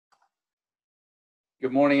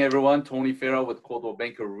Good morning, everyone. Tony Farrell with Coldwell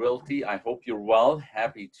Banker Realty. I hope you're well.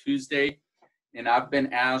 Happy Tuesday. And I've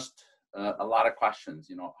been asked a lot of questions.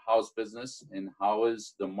 How's business and how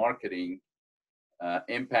is the marketing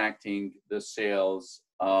impacting the sales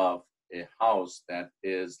of a house that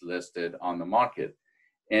is listed on the market?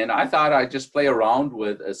 And I thought I'd just play around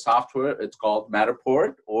with a software. It's called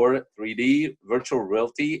Matterport or 3D Virtual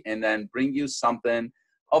Realty, and then bring you something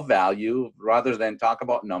of value rather than talk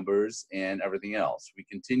about numbers and everything else. We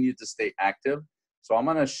continue to stay active. So I'm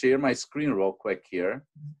gonna share my screen real quick here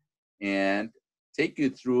and take you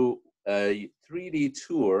through a 3D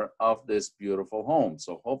tour of this beautiful home.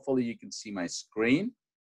 So hopefully you can see my screen.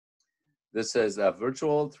 This is a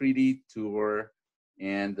virtual 3D tour,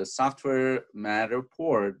 and the software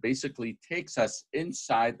Matterport basically takes us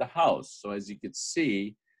inside the house. So as you can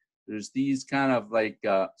see, there's these kind of like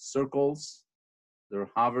circles. They're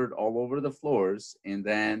hovered all over the floors, and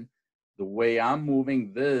then the way I'm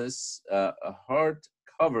moving this a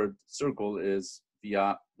heart-covered circle is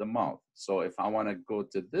via the mouth. So if I want to go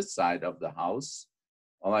to this side of the house,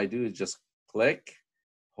 all I do is just click,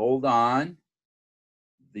 hold on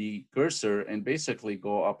the cursor, and basically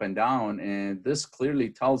go up and down. And this clearly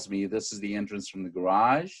tells me this is the entrance from the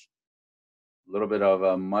garage, a little bit of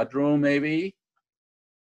a mudroom maybe.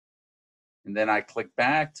 And then I click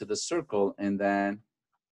back to the circle, and then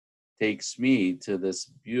takes me to this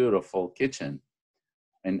beautiful kitchen.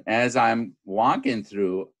 And as I'm walking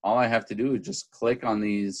through, all I have to do is just click on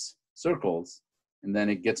these circles, and then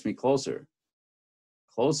it gets me closer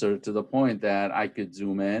to the point that I could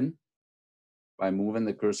zoom in by moving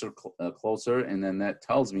the cursor closer. And then that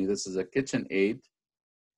tells me this is a KitchenAid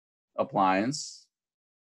appliance,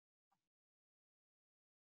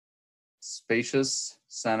 spacious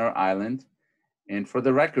center island. And for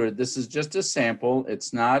the record, this is just a sample.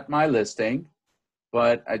 It's not my listing,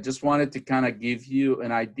 but I just wanted to kind of give you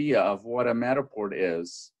an idea of what a Matterport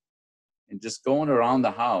is. And just going around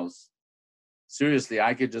the house, seriously,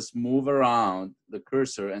 I could just move around the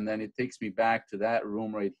cursor, and then it takes me back to that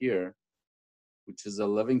room right here, which is a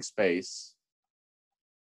living space.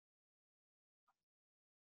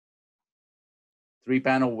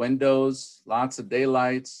 3-panel windows, lots of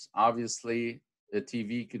daylights. Obviously, the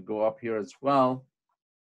TV could go up here as well.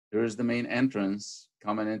 Here's the main entrance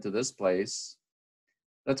coming into this place.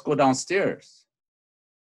 Let's go downstairs.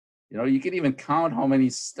 You can even count how many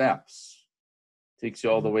steps it takes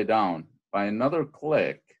you all the way down. By another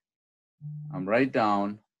click, I'm right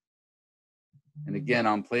down. And again,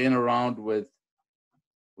 I'm playing around with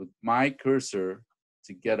my cursor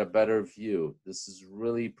to get a better view. This is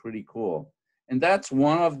really pretty cool. And that's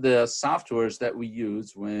one of the softwares that we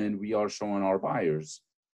use when we are showing our buyers.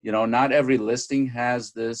 Not every listing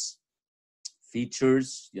has this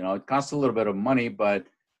features. It costs a little bit of money, but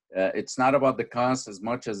it's not about the cost as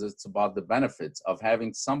much as it's about the benefits of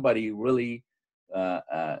having somebody really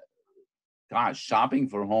shopping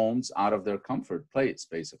for homes out of their comfort place,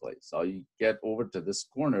 basically. So you get over to this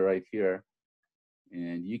corner right here,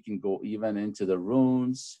 and you can go even into the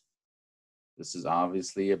rooms. This is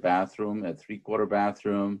obviously a bathroom, a 3/4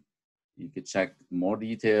 bathroom. You could check more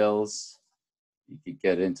details. You could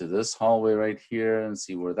get into this hallway right here and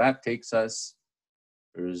see where that takes us.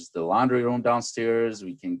 There's the laundry room downstairs.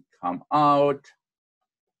 We can come out.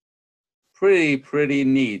 Pretty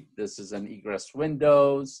neat. This is an egress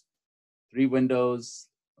windows, 3 windows,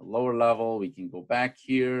 a lower level. We can go back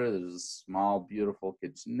here. There's a small, beautiful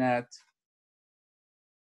kitchenette.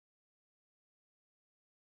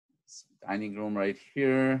 Dining room right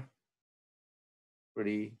here.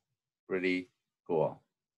 Pretty cool.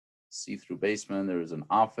 See-through basement. There's an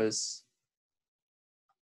office.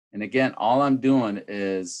 And again, all I'm doing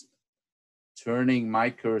is turning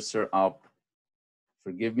my cursor up.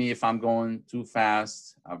 Forgive me if I'm going too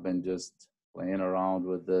fast. I've been just playing around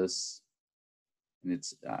with this. And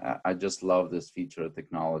I just love this feature of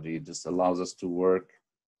technology. It just allows us to work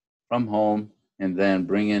from home and then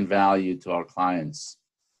bring in value to our clients.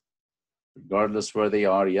 Regardless where they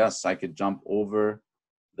are, yes, I could jump over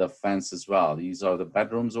the fence as well. These are the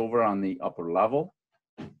bedrooms over on the upper level.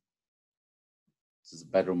 This is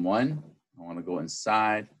bedroom 1. I want to go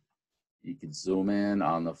inside. You can zoom in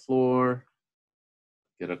on the floor,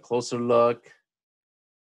 get a closer look.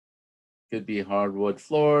 Could be hardwood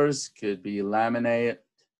floors, could be laminate,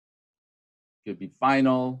 could be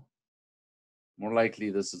vinyl. More likely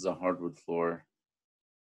this is a hardwood floor,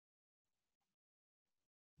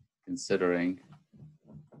 considering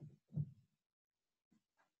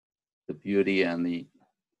the beauty and the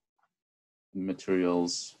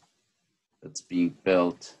materials that's being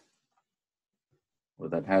built, or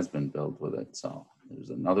that has been built with it. So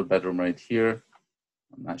there's another bedroom right here.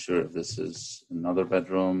 I'm not sure if this is another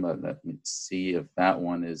bedroom, but let me see if that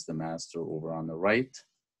one is the master over on the right.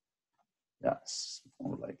 Yes,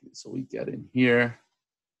 more likely. So we get in here.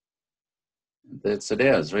 It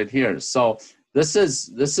is right here. So this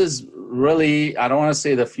is really, I don't want to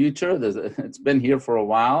say the future. It's been here for a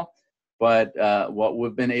while, but what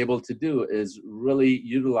we've been able to do is really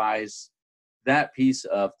utilize that piece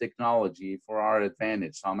of technology for our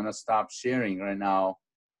advantage. So I'm going to stop sharing right now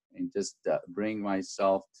and just bring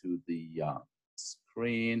myself to the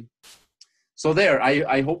screen. So there,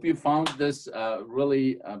 I hope you found this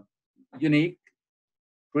really unique,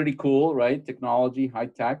 pretty cool, right? Technology, high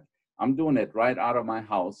tech. I'm doing it right out of my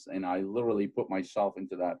house, and I literally put myself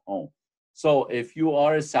into that home. So if you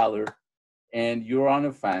are a seller and you're on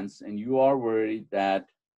a fence and you are worried that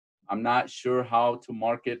I'm not sure how to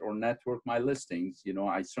market or network my listings, you know,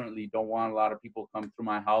 I certainly don't want a lot of people come through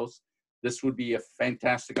my house. This would be a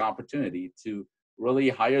fantastic opportunity to really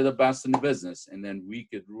hire the best in the business, and then we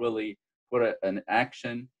could really put an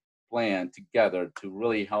action plan together to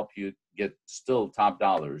really help you get still top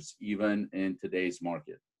dollars even in today's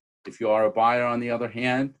market. If you are a buyer, on the other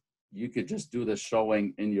hand, you could just do the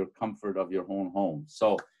showing in your comfort of your own home.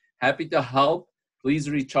 So happy to help.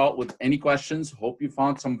 Please reach out with any questions. Hope you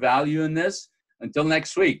found some value in this. Until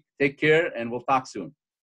next week, take care and we'll talk soon.